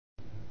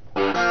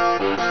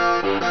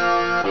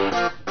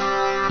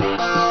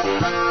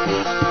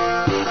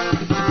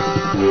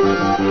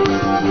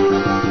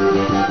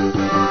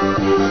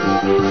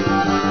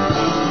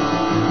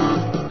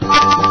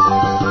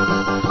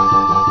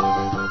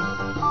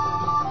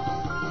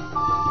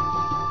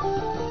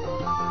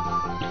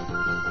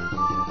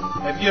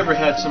You ever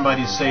had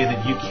somebody say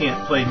that you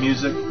can't play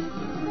music?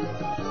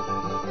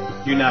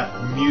 You're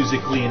not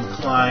musically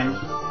inclined?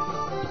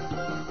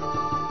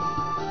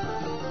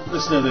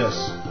 Listen to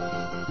this.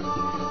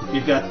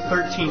 You've got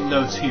 13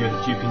 notes here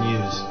that you can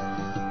use.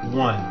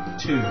 1,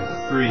 2,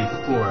 3,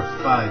 4,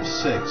 5,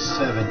 6,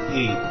 7,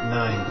 8,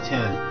 9,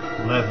 10,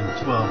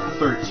 11, 12,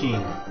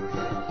 13.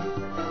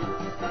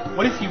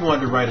 What if you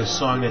wanted to write a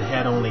song that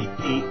had only 8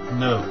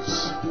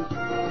 notes?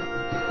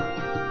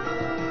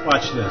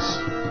 Watch this.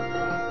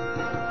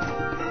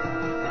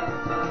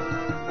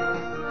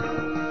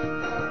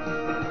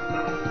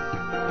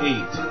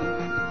 Eight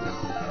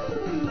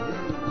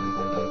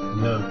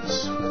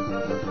notes.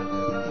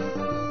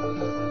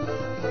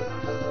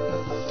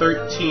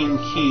 13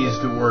 keys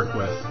to work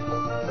with.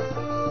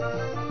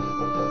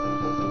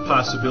 The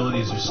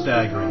possibilities are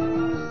staggering.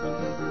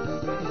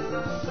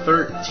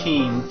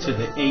 13 to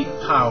the 8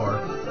 power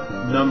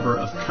number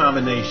of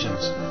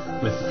combinations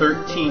with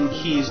 13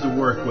 keys to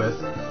work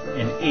with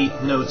and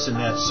 8 notes in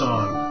that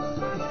song.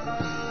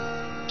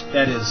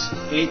 That is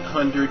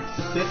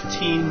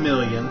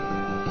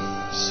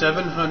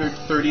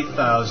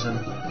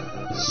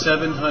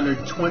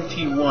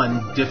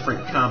 815,730,721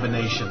 different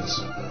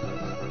combinations.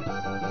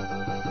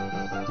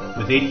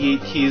 With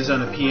 88 keys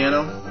on a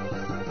piano,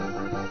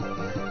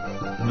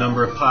 the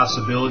number of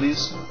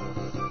possibilities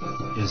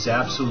is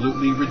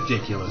absolutely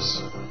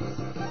ridiculous.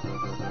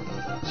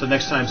 So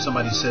next time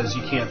somebody says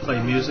you can't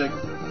play music,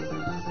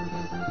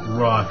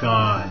 rock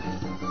on.